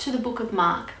to the book of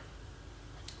Mark.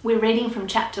 We're reading from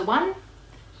chapter 1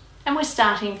 and we're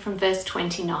starting from verse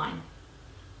 29.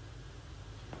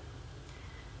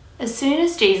 As soon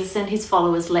as Jesus and his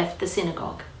followers left the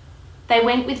synagogue, they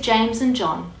went with James and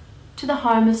John to the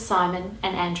home of Simon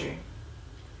and Andrew.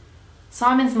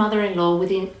 Simon's mother-in-law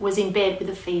was in bed with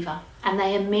a fever, and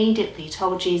they immediately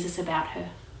told Jesus about her.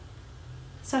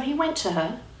 So he went to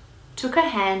her, took her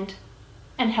hand,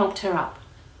 and helped her up.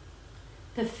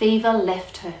 The fever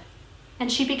left her,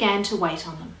 and she began to wait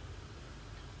on them.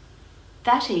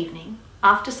 That evening,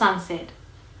 after sunset,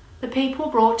 the people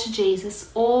brought to Jesus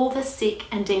all the sick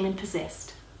and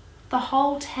demon-possessed. The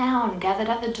whole town gathered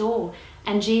at the door,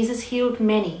 and Jesus healed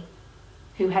many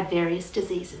who had various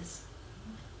diseases.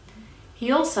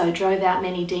 He also drove out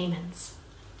many demons,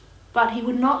 but he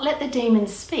would not let the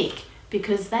demons speak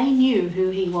because they knew who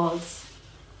he was.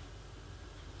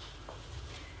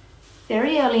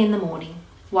 Very early in the morning,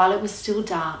 while it was still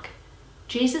dark,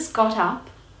 Jesus got up,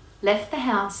 left the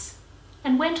house,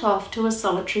 and went off to a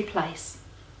solitary place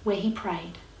where he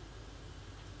prayed.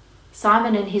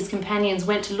 Simon and his companions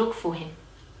went to look for him,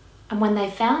 and when they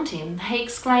found him, they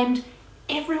exclaimed,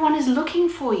 "Everyone is looking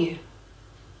for you."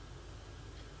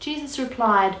 Jesus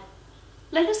replied,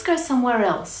 "Let us go somewhere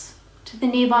else, to the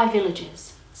nearby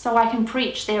villages, so I can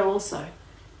preach there also.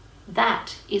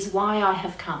 That is why I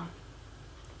have come."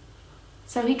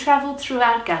 So he travelled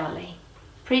throughout Galilee,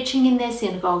 preaching in their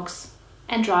synagogues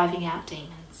and driving out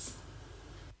demons.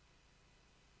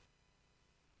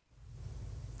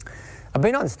 I've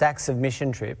been on stacks of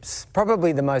mission trips.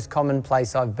 Probably the most common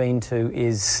place I've been to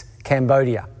is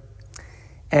Cambodia.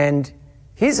 And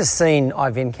here's a scene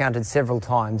I've encountered several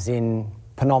times in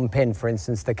Phnom Penh, for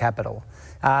instance, the capital.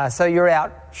 So you're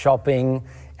out shopping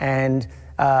and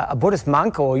a Buddhist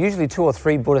monk, or usually 2 or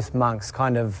 3 Buddhist monks,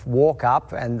 kind of walk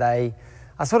up, and they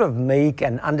are sort of meek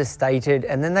and understated,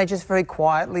 and then they just very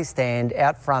quietly stand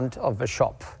out front of a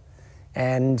shop.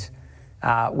 And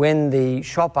when the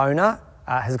shop owner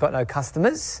has got no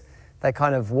customers, they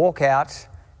kind of walk out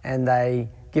and they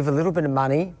give a little bit of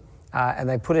money and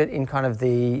they put it in kind of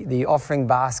the offering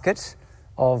basket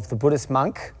of the Buddhist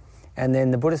monk, and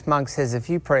then the Buddhist monk says a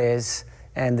few prayers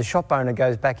and the shop owner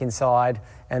goes back inside,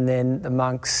 and then the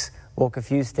monks walk a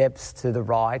few steps to the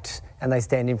right and they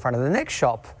stand in front of the next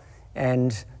shop,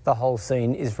 and the whole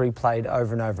scene is replayed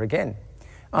over and over again.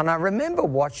 And I remember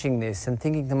watching this and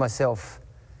thinking to myself,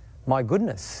 my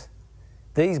goodness,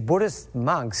 these Buddhist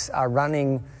monks are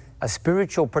running a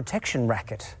spiritual protection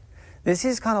racket. This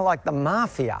is kind of like the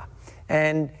mafia.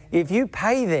 And if you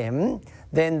pay them,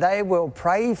 then they will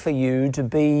pray for you to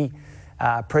be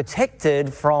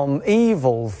protected from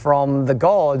evil, from the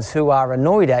gods who are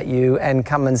annoyed at you and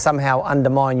come and somehow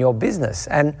undermine your business.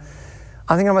 And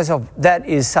I think to myself, that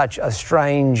is such a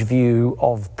strange view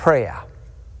of prayer.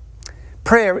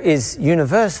 Prayer is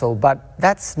universal, but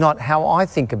that's not how I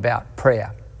think about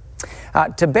prayer.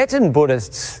 Tibetan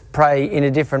Buddhists pray in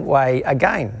a different way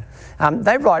again.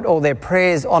 They write all their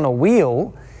prayers on a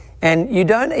wheel, and you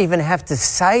don't even have to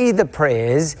say the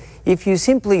prayers. If you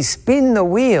simply spin the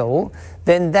wheel,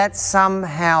 then that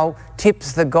somehow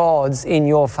tips the gods in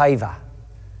your favour.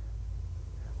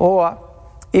 Or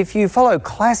if you follow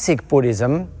classic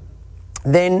Buddhism,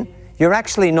 then you're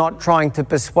actually not trying to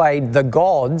persuade the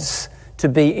gods to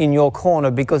be in your corner,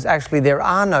 because actually there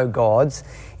are no gods.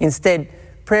 Instead,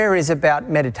 prayer is about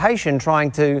meditation,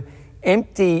 trying to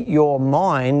empty your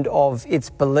mind of its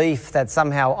belief that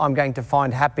somehow I'm going to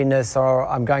find happiness or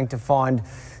I'm going to find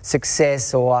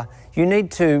success, or you need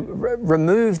to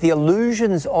remove the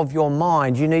illusions of your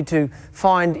mind. You need to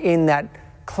find in that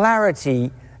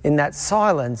clarity, in that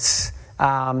silence,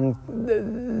 the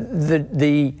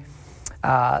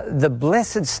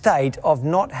blessed state of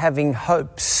not having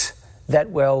hopes that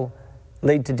will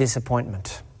lead to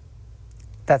disappointment.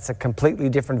 That's a completely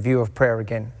different view of prayer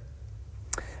again.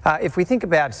 If we think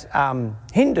about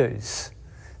Hindus,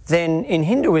 then in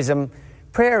Hinduism,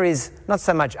 prayer is not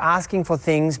so much asking for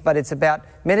things, but it's about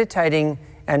meditating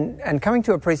and coming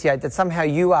to appreciate that somehow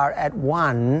you are at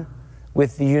one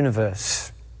with the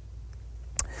universe.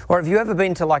 Or have you ever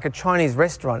been to like a Chinese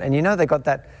restaurant and you know they got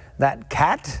that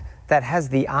cat that has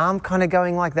the arm kind of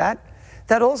going like that?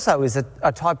 That also is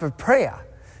a type of prayer.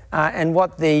 And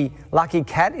what the lucky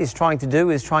cat is trying to do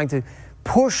is trying to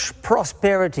push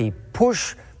prosperity,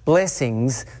 push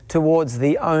blessings towards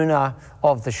the owner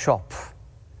of the shop.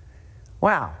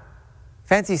 Wow.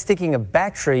 Fancy sticking a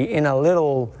battery in a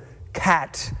little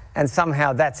cat and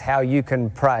somehow that's how you can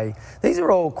pray. These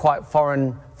are all quite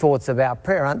foreign thoughts about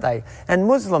prayer, aren't they? And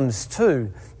Muslims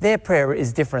too, their prayer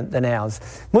is different than ours.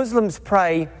 Muslims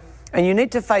pray, and you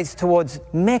need to face towards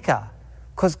Mecca,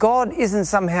 Because God isn't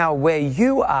somehow where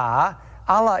you are.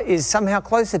 Allah is somehow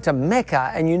closer to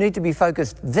Mecca, and you need to be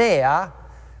focused there,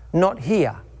 not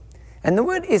here. And the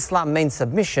word Islam means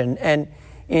submission, and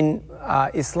in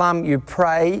Islam you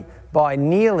pray by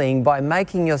kneeling, by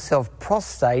making yourself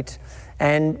prostrate,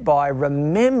 and by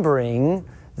remembering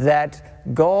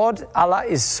that God, Allah,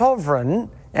 is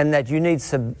sovereign and that you need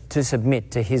to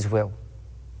submit to His will.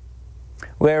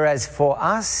 Whereas for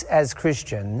us as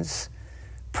Christians,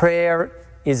 prayer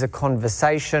is a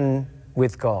conversation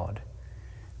with God.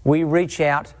 We reach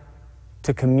out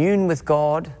to commune with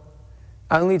God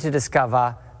only to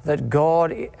discover that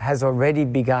God has already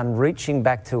begun reaching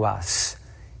back to us.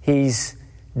 He's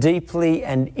deeply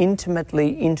and intimately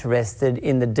interested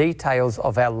in the details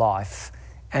of our life,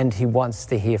 and He wants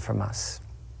to hear from us.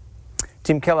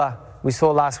 Tim Keller, we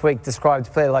saw last week,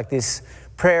 described prayer like this: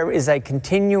 prayer is a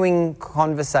continuing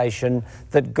conversation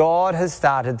that God has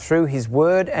started through His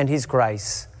Word and His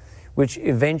grace, which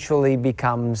eventually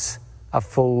becomes a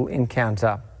full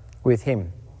encounter with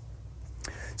Him.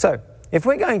 So, if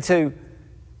we're going to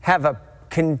have a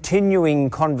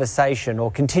continuing conversation or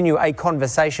continue a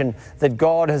conversation that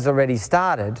God has already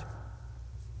started,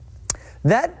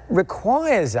 that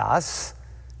requires us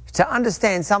to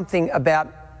understand something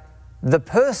about the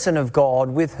person of God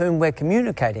with whom we're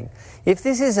communicating. If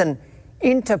this is an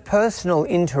interpersonal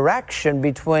interaction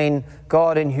between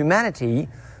God and humanity,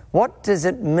 what does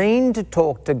it mean to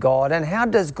talk to God, and how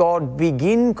does God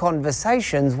begin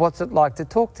conversations? What's it like to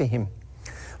talk to Him?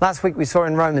 Last week we saw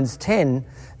in Romans 10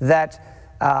 that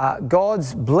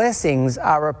God's blessings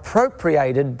are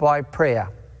appropriated by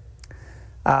prayer.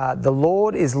 The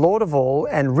Lord is Lord of all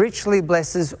and richly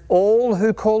blesses all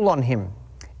who call on Him.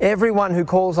 Everyone who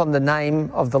calls on the name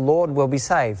of the Lord will be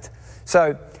saved.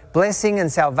 So blessing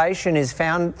and salvation is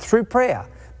found through prayer,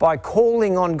 by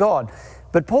calling on God.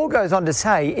 But Paul goes on to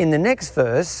say in the next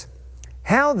verse,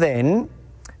 how then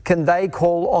can they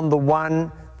call on the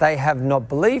one they have not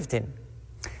believed in?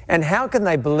 And how can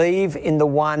they believe in the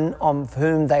one of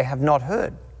whom they have not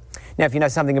heard? Now, if you know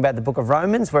something about the book of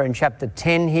Romans, we're in chapter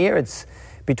 10 here. It's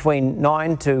between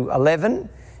 9 to 11.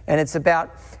 And it's about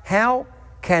how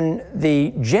can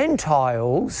the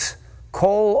Gentiles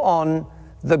call on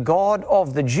the God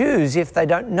of the Jews if they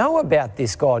don't know about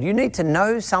this God? You need to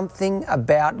know something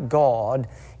about God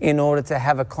in order to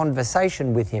have a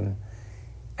conversation with Him.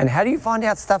 And how do you find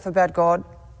out stuff about God?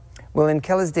 Well, in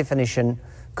Keller's definition,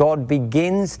 God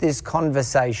begins this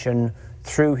conversation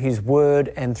through His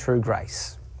Word and through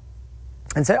grace.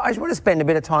 And so I just want to spend a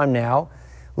bit of time now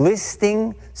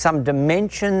listing some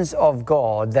dimensions of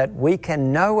God that we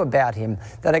can know about Him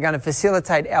that are going to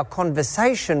facilitate our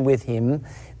conversation with Him,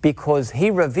 because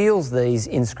He reveals these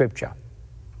in Scripture.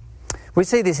 We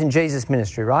see this in Jesus'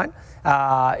 ministry, right?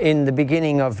 In the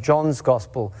beginning of John's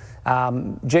Gospel,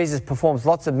 Jesus performs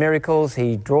lots of miracles.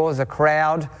 He draws a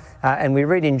crowd. And we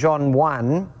read in John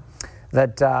 1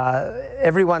 that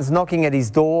everyone's knocking at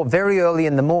His door very early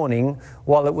in the morning.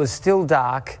 While it was still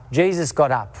dark, Jesus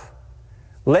got up,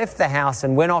 left the house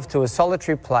and went off to a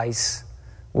solitary place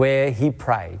where He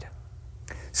prayed.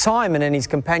 Simon and his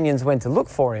companions went to look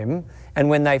for Him, and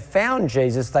when they found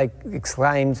Jesus, they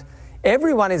exclaimed,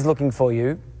 "Everyone is looking for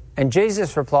you." And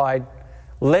Jesus replied,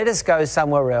 "Let us go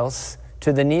somewhere else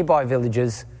to the nearby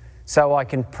villages so I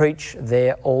can preach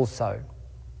there also.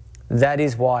 That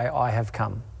is why I have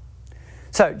come."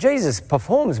 So Jesus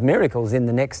performs miracles in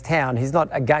the next town. He's not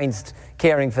against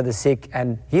caring for the sick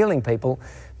and healing people.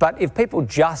 But if people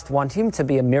just want Him to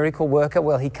be a miracle worker,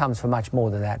 well, He comes for much more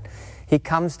than that. He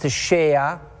comes to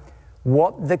share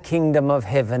what the kingdom of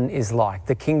heaven is like.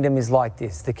 The kingdom is like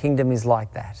this. The kingdom is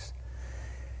like that.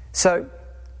 So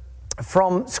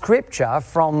from Scripture,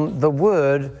 from the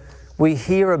Word, we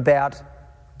hear about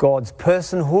God's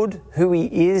personhood, who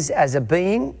He is as a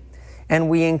being, and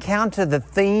we encounter the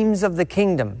themes of the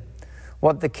kingdom,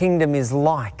 what the kingdom is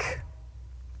like.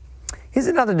 Here's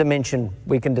another dimension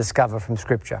we can discover from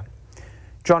Scripture.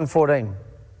 John 14,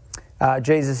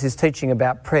 Jesus is teaching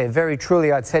about prayer. "Very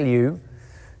truly I tell you,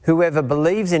 whoever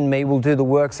believes in me will do the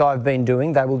works I've been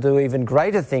doing. They will do even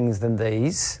greater things than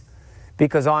these,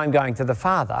 because I'm going to the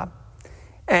Father.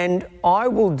 And I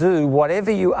will do whatever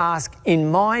you ask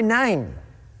in my name,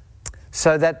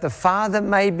 so that the Father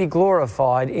may be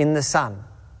glorified in the Son.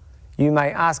 You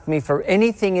may ask me for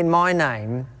anything in my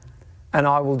name, and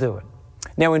I will do it."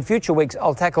 Now, in future weeks,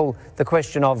 I'll tackle the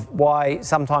question of why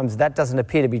sometimes that doesn't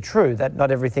appear to be true, that not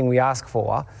everything we ask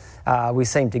for we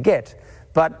seem to get.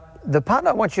 But the part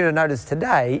I want you to notice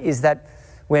today is that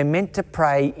we're meant to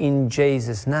pray in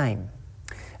Jesus' name.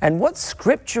 And what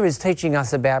Scripture is teaching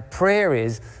us about prayer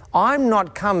is, I'm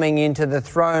not coming into the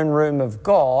throne room of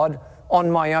God on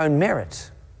my own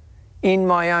merit, in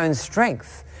my own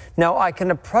strength. No, I can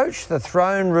approach the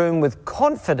throne room with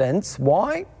confidence.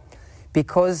 Why?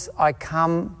 Because I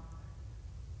come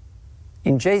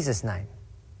in Jesus' name,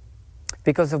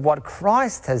 because of what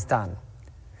Christ has done.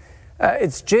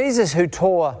 It's Jesus who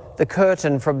tore the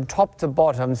curtain from top to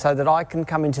bottom so that I can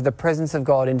come into the presence of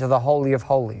God, into the Holy of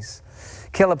Holies.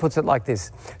 Keller puts it like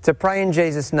this: to pray in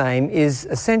Jesus' name is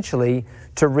essentially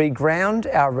to reground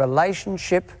our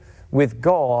relationship with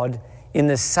God in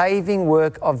the saving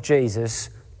work of Jesus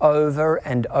over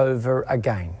and over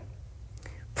again.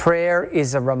 Prayer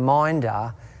is a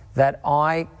reminder that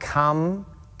I come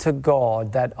to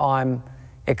God, that I'm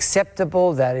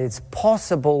acceptable, that it's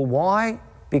possible. Why?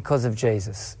 Because of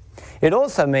Jesus. It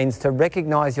also means to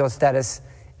recognize your status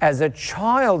as a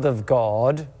child of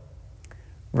God,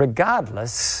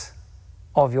 regardless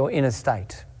of your inner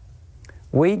state.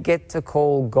 We get to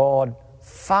call God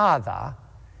Father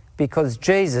because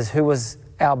Jesus, who was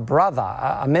our brother,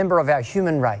 a member of our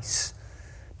human race,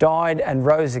 died and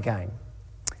rose again.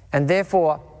 And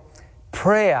therefore,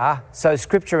 prayer, so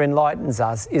Scripture enlightens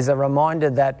us, is a reminder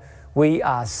that we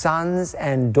are sons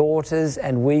and daughters,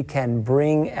 and we can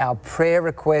bring our prayer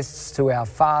requests to our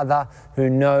Father who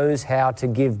knows how to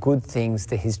give good things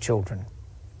to his children.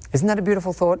 Isn't that a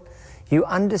beautiful thought? You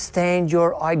understand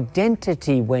your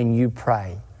identity when you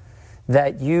pray,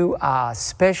 that you are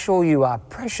special, you are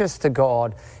precious to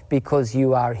God because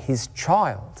you are his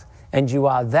child, and you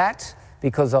are that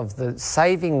because of the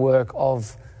saving work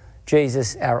of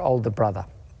Jesus, our older brother.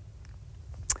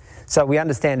 So we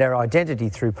understand our identity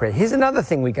through prayer. Here's another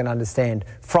thing we can understand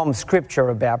from Scripture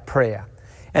about prayer.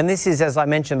 And this is, as I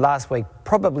mentioned last week,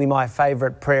 probably my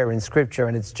favourite prayer in Scripture,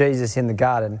 and it's Jesus in the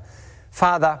garden.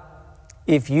 Father,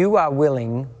 if you are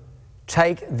willing,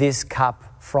 take this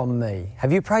cup from me.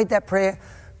 Have you prayed that prayer?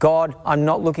 God, I'm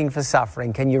not looking for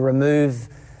suffering. Can you remove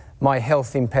my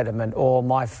health impediment or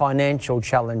my financial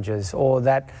challenges or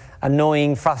that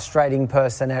annoying, frustrating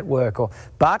person at work?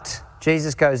 But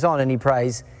Jesus goes on and he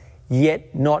prays,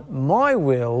 yet not my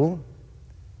will,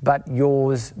 but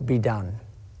yours be done.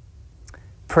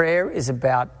 Prayer is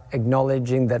about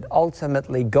acknowledging that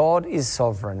ultimately God is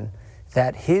sovereign,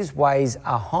 that his ways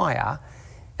are higher,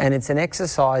 and it's an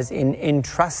exercise in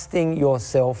entrusting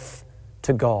yourself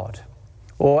to God.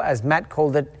 Or as Matt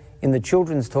called it in the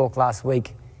children's talk last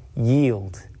week,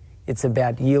 yield. It's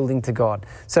about yielding to God.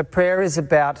 So prayer is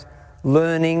about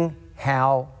learning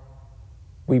how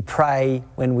we pray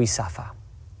when we suffer.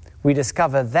 We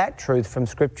discover that truth from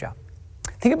Scripture.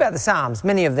 Think about the Psalms.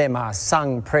 Many of them are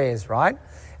sung prayers, right?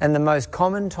 And the most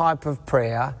common type of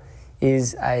prayer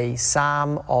is a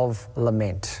psalm of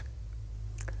lament.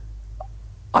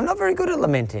 I'm not very good at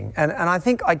lamenting, and I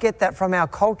think I get that from our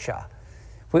culture.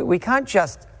 We can't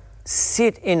just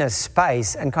sit in a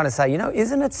space and kind of say,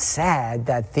 isn't it sad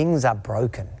that things are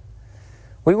broken?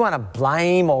 We want to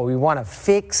blame or we want to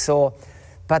fix,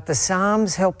 but the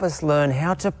Psalms help us learn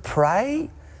how to pray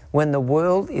when the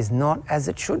world is not as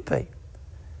it should be.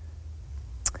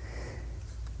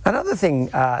 Another thing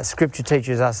Scripture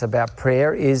teaches us about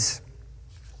prayer is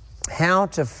how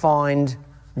to find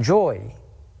joy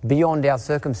beyond our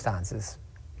circumstances.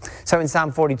 So in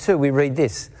Psalm 42 we read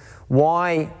this: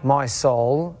 "Why, my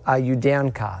soul, are you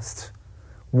downcast?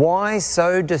 Why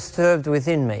so disturbed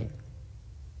within me?"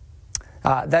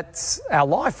 That's our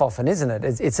life often, isn't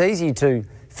it? It's easy to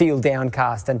feel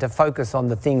downcast and to focus on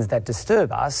the things that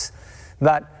disturb us.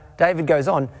 But David goes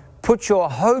on, "Put your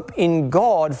hope in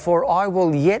God, for I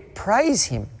will yet praise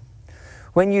him."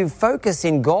 When you focus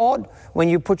in God, when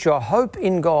you put your hope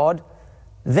in God,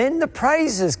 then the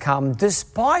praises come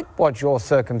despite what your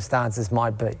circumstances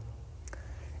might be.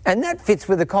 And that fits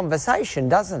with the conversation,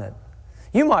 doesn't it?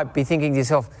 You might be thinking to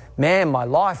yourself, man, my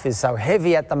life is so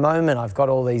heavy at the moment. I've got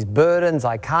all these burdens.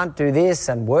 I can't do this,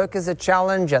 and work is a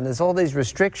challenge, and there's all these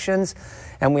restrictions,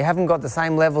 and we haven't got the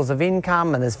same levels of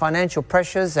income, and there's financial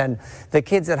pressures, and the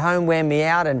kids at home wear me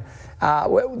out, and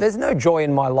there's no joy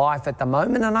in my life at the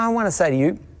moment. And I want to say to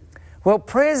you, well,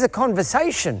 prayer's a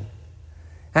conversation.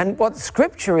 And what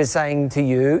Scripture is saying to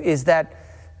you is that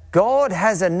God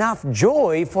has enough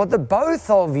joy for the both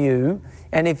of you,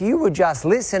 and if you would just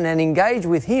listen and engage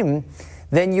with him,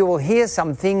 then you will hear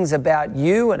some things about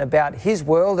you and about his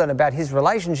world and about his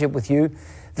relationship with you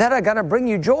that are going to bring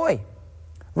you joy,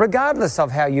 regardless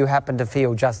of how you happen to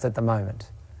feel just at the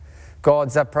moment.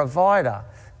 God's a provider.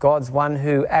 God's one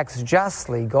who acts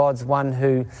justly. God's one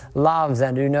who loves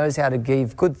and who knows how to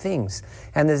give good things.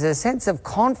 And there's a sense of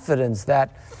confidence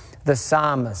that the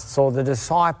psalmists or the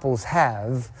disciples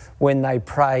have when they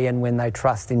pray and when they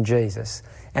trust in Jesus.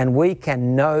 And we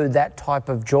can know that type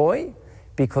of joy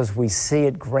because we see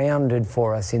it grounded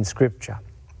for us in Scripture.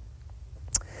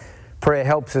 Prayer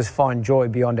helps us find joy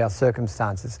beyond our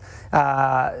circumstances.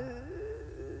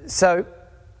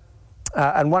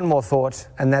 And one more thought,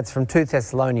 and that's from 2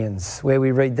 Thessalonians, where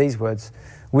we read these words.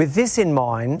 With this in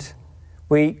mind,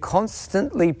 we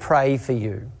constantly pray for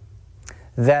you,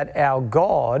 that our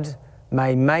God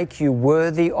may make you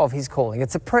worthy of his calling.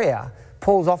 It's a prayer.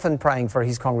 Paul's often praying for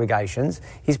his congregations.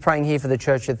 He's praying here for the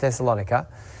church at Thessalonica.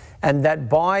 And that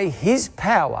by his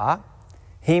power,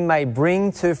 he may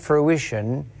bring to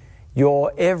fruition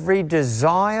your every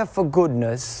desire for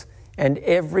goodness and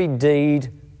every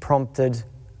deed prompted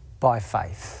by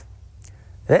faith.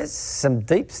 There's some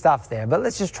deep stuff there, but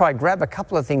let's just try grab a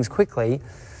couple of things quickly.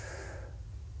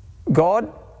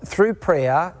 God, through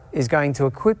prayer, is going to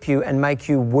equip you and make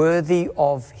you worthy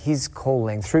of his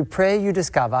calling. Through prayer, you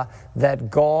discover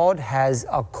that God has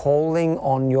a calling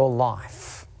on your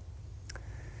life.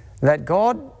 That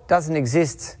God doesn't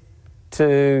exist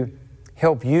to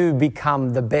help you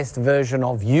become the best version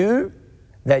of you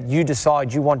that you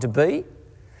decide you want to be.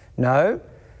 No,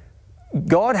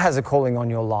 God has a calling on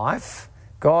your life.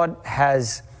 God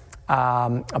has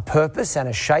a purpose and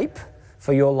a shape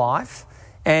for your life.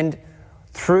 And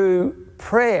through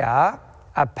prayer,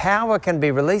 a power can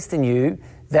be released in you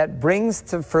that brings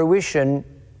to fruition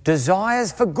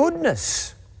desires for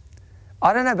goodness.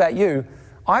 I don't know about you,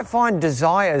 I find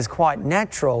desires quite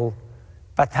natural,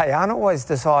 but they aren't always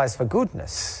desires for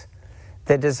goodness.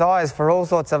 They're desires for all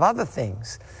sorts of other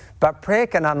things. But prayer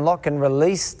can unlock and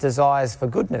release desires for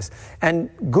goodness. And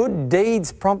good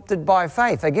deeds prompted by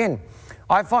faith. Again,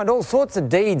 I find all sorts of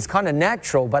deeds kind of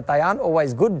natural, but they aren't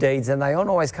always good deeds and they aren't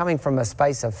always coming from a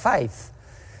space of faith.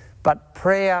 But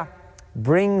prayer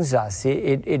brings us,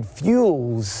 it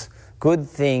fuels good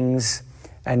things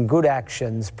and good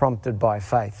actions prompted by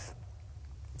faith.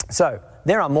 So,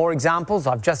 there are more examples.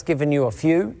 I've just given you a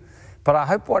few, but I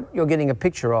hope what you're getting a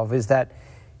picture of is that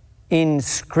in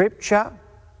Scripture,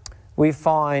 we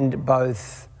find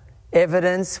both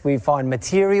evidence, we find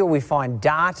material, we find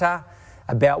data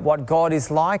about what God is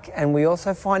like, and we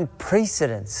also find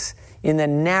precedents in the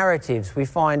narratives. We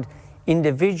find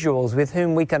individuals with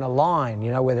whom we can align,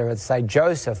 whether it's, say,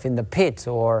 Joseph in the pit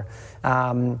or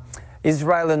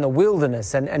Israel in the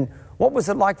wilderness, and what was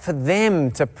it like for them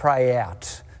to pray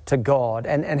out to God,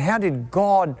 and how did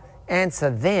God answer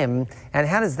them, and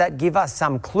how does that give us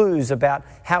some clues about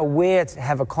how we're to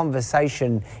have a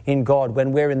conversation in God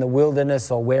when we're in the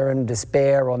wilderness, or we're in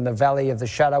despair, or in the valley of the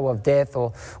shadow of death,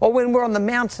 or when we're on the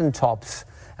mountaintops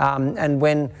and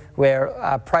when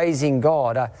we're praising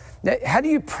God. How do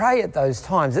you pray at those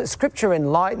times? Scripture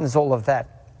enlightens all of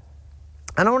that.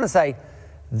 And I want to say,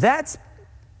 that's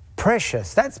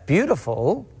precious, that's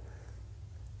beautiful,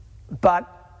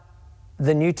 but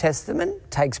the New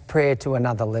Testament takes prayer to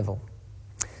another level.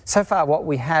 So far what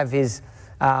we have is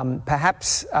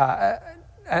perhaps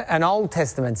an Old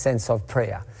Testament sense of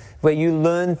prayer, where you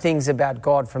learn things about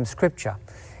God from Scripture.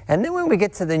 And then when we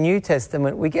get to the New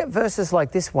Testament, we get verses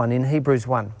like this one in Hebrews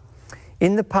 1.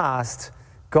 In the past,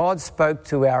 God spoke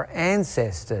to our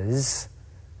ancestors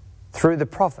through the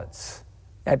prophets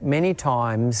at many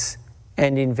times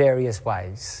and in various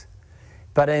ways.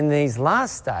 But in these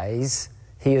last days,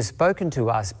 he has spoken to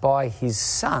us by his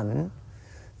Son,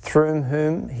 through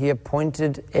whom he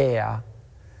appointed heir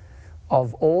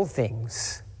of all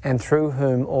things, and through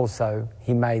whom also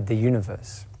he made the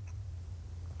universe.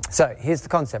 So here's the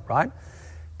concept, right?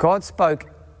 God spoke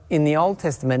in the Old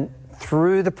Testament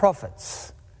through the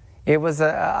prophets. It was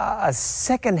a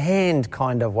second-hand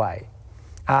kind of way.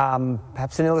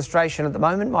 Perhaps an illustration at the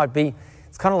moment might be,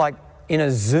 it's kind of like in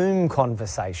a Zoom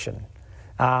conversation.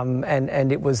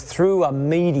 And it was through a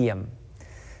medium.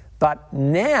 But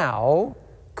now,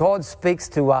 God speaks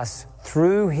to us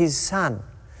through his Son.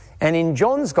 And in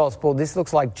John's Gospel, this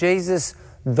looks like Jesus,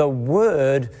 the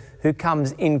Word, who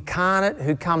comes incarnate,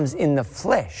 who comes in the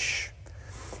flesh,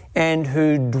 and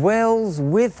who dwells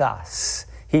with us.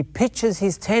 He pitches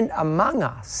his tent among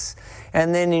us.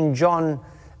 And then in John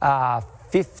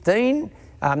 15,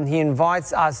 he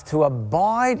invites us to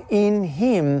abide in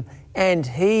him and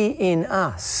he in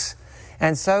us.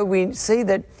 And so we see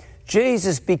that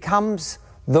Jesus becomes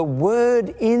the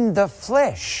Word in the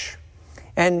flesh.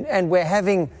 And we're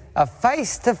having a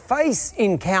face-to-face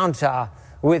encounter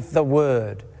with the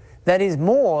Word that is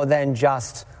more than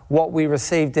just what we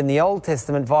received in the Old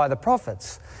Testament via the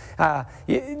prophets.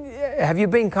 Have you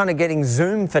been kind of getting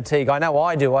Zoom fatigue? I know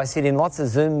I do. I sit in lots of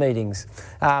Zoom meetings.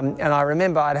 And I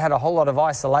remember I'd had a whole lot of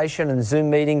isolation and Zoom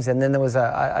meetings, and then there was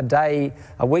a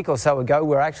week or so ago,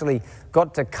 where I actually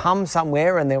got to come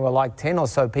somewhere and there were like 10 or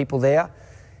so people there.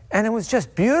 And it was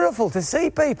just beautiful to see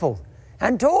people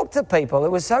and talk to people.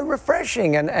 It was so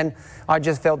refreshing. And I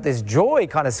just felt this joy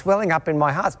kind of swelling up in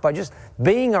my heart by just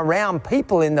being around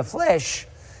people in the flesh.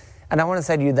 And I want to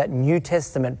say to you that New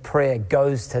Testament prayer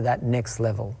goes to that next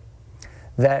level.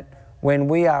 That when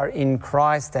we are in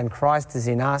Christ and Christ is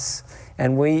in us,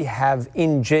 and we have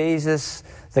in Jesus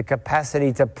the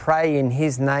capacity to pray in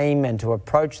His name and to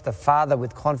approach the Father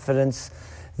with confidence,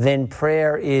 then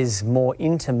prayer is more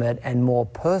intimate and more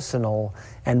personal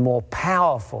and more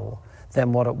powerful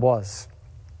than what it was.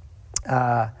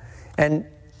 Again,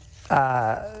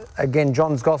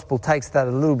 John's Gospel takes that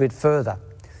a little bit further.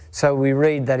 So we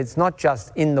read that it's not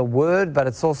just in the Word, but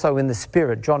it's also in the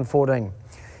Spirit. John 14.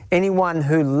 Anyone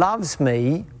who loves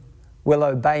me will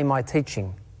obey my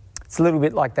teaching. It's a little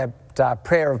bit like that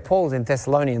prayer of Paul's in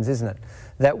Thessalonians, isn't it?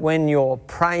 That when you're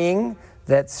praying,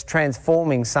 that's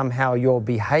transforming somehow your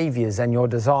behaviours and your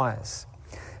desires.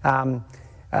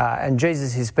 And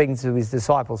Jesus is speaking to His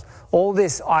disciples. All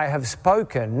this I have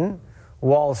spoken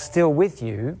while still with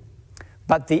you,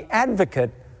 but the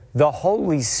Advocate, the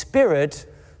Holy Spirit,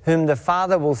 whom the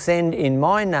Father will send in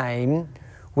my name,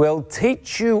 will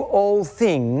teach you all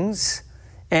things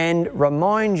and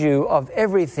remind you of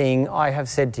everything I have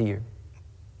said to you.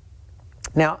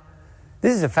 Now,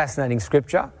 this is a fascinating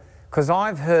scripture because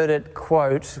I've heard it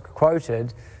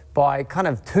quoted by kind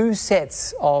of two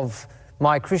sets of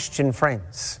my Christian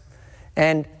friends.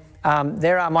 And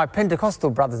there are my Pentecostal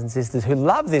brothers and sisters who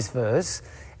love this verse,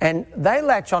 and they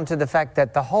latch onto the fact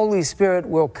that the Holy Spirit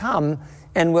will come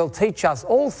and will teach us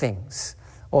all things,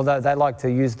 although they like to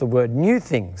use the word new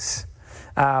things.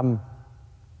 And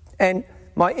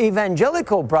my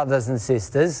evangelical brothers and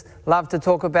sisters love to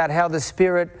talk about how the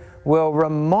Spirit will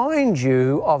remind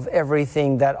you of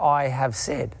everything that I have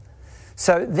said.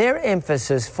 So their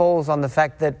emphasis falls on the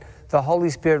fact that the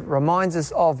Holy Spirit reminds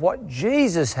us of what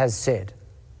Jesus has said.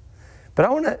 But I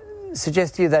want to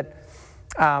suggest to you that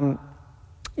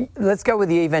let's go with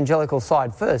the evangelical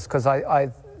side first, because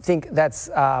I think that's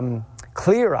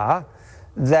clearer,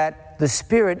 that the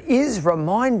Spirit is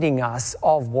reminding us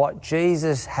of what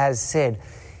Jesus has said.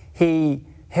 He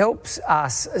helps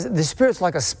us. The Spirit's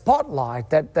like a spotlight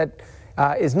that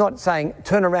is not saying,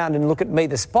 turn around and look at me,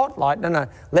 the spotlight. No,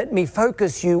 let me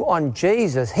focus you on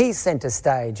Jesus. He's centre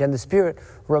stage, and the Spirit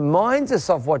reminds us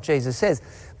of what Jesus says.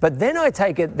 But then I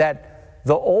take it that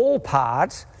the all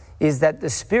part is that the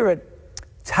Spirit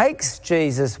takes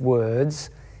Jesus' words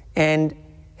and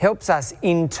helps us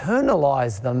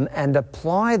internalize them and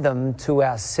apply them to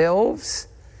ourselves,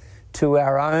 to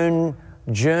our own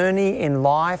journey in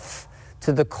life,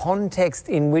 to the context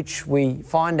in which we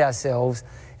find ourselves,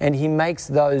 and He makes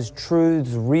those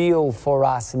truths real for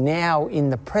us now in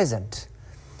the present,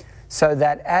 so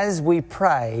that as we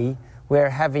pray, we're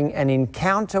having an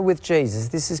encounter with Jesus.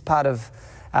 This is part of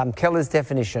Keller's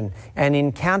definition, an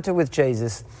encounter with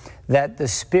Jesus, that the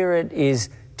Spirit is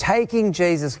taking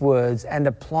Jesus' words and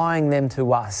applying them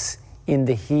to us in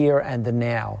the here and the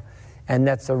now. And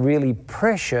that's a really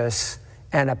precious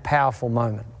and a powerful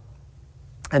moment.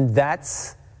 And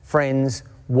that's, friends,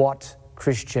 what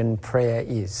Christian prayer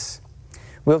is.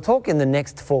 We'll talk in the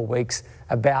next 4 weeks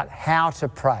about how to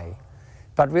pray.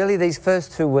 But really these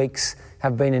first 2 weeks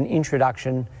have been an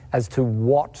introduction as to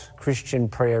what Christian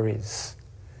prayer is.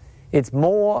 It's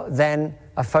more than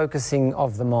a focusing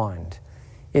of the mind.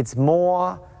 It's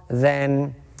more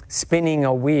than spinning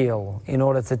a wheel in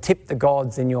order to tip the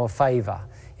gods in your favour.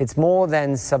 It's more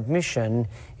than submission.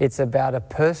 It's about a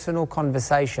personal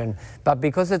conversation. But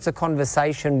because it's a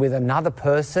conversation with another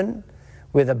person,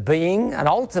 with a being, an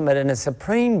ultimate and a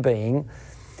supreme being,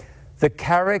 the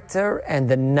character and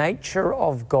the nature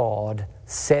of God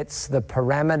sets the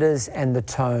parameters and the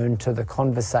tone to the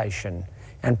conversation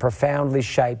and profoundly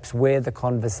shapes where the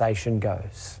conversation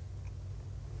goes.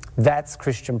 That's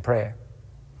Christian prayer.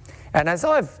 And as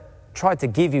I've tried to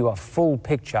give you a full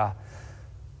picture,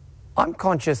 I'm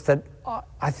conscious that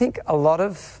I think a lot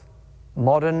of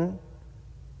modern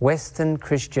Western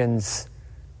Christians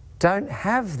don't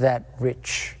have that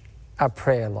rich a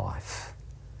prayer life.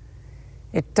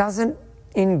 It doesn't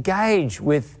engage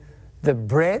with the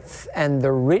breadth and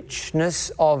the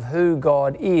richness of who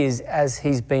God is as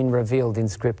He's been revealed in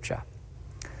Scripture.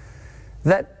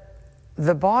 That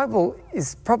the Bible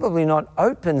is probably not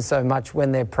open so much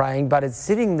when they're praying, but it's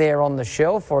sitting there on the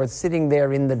shelf or it's sitting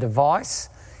there in the device,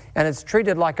 and it's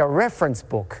treated like a reference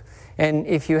book. And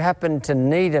if you happen to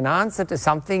need an answer to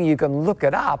something, you can look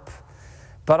it up,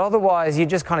 but otherwise you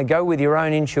just kind of go with your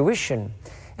own intuition.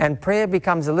 And prayer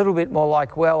becomes a little bit more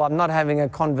like, well, I'm not having a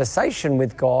conversation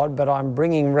with God, but I'm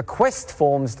bringing request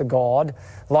forms to God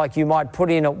like you might put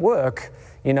in at work.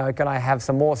 can I have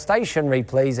some more stationery,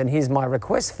 please? And here's my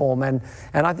request form. And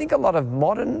I think a lot of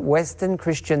modern Western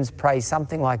Christians pray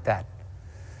something like that.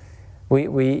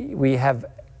 We have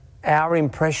our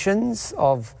impressions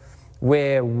of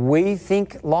where we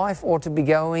think life ought to be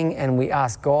going, and we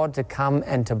ask God to come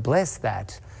and to bless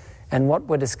that. And what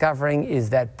we're discovering is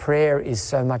that prayer is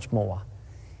so much more.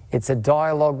 It's a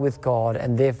dialogue with God,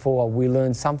 and therefore we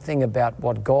learn something about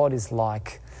what God is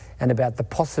like and about the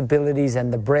possibilities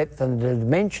and the breadth and the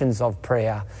dimensions of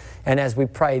prayer. And as we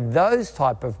pray those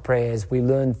type of prayers, we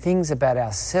learn things about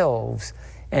ourselves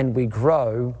and we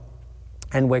grow,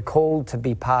 and we're called to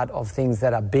be part of things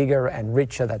that are bigger and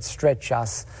richer, that stretch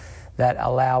us, that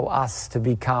allow us to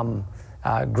become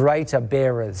greater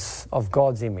bearers of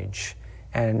God's image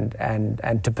and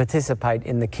to participate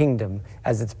in the kingdom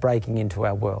as it's breaking into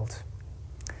our world.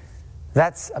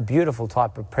 That's a beautiful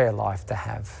type of prayer life to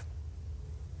have.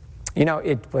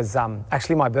 It was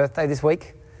actually my birthday this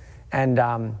week, and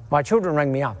my children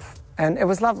rang me up, and it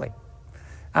was lovely.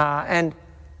 And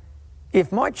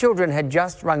if my children had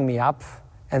just rung me up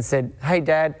and said, "Hey,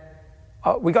 Dad,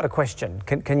 we got a question.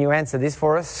 Can you answer this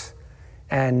for us?"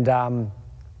 And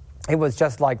it was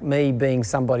just like me being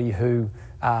somebody who,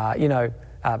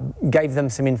 gave them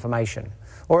some information.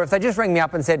 Or if they just rang me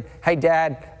up and said, "Hey,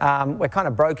 Dad, we're kind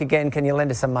of broke again. Can you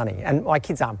lend us some money?" And my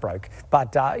kids aren't broke,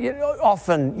 but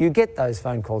often you get those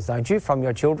phone calls, don't you, from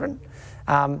your children?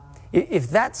 If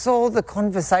that's all the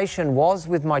conversation was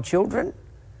with my children,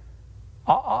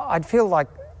 I'd feel like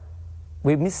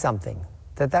we missed something,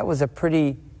 that was a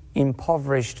pretty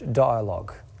impoverished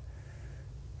dialogue.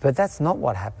 But that's not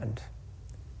what happened.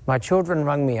 My children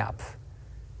rang me up,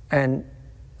 and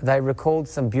they recalled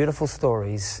some beautiful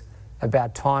stories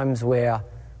about times where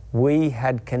we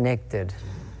had connected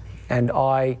and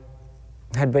I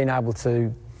had been able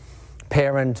to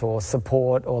parent or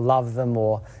support or love them,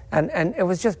 and it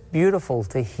was just beautiful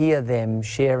to hear them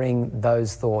sharing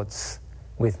those thoughts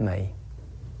with me.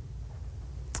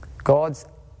 God's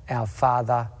our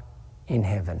Father in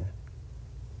heaven,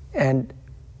 and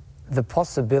the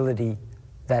possibility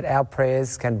that our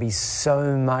prayers can be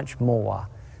so much more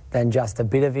than just a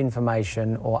bit of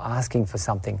information or asking for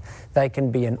something. They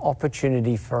can be an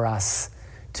opportunity for us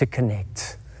to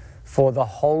connect, for the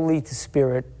Holy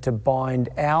Spirit to bind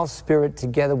our spirit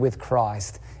together with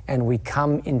Christ, and we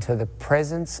come into the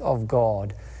presence of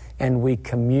God and we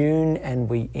commune and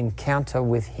we encounter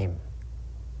with Him.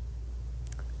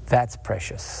 That's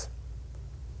precious.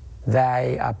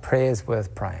 They are prayers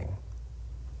worth praying.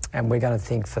 And we're going to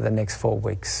think for the next 4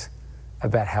 weeks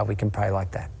about how we can pray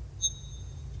like that.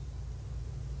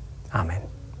 Amen.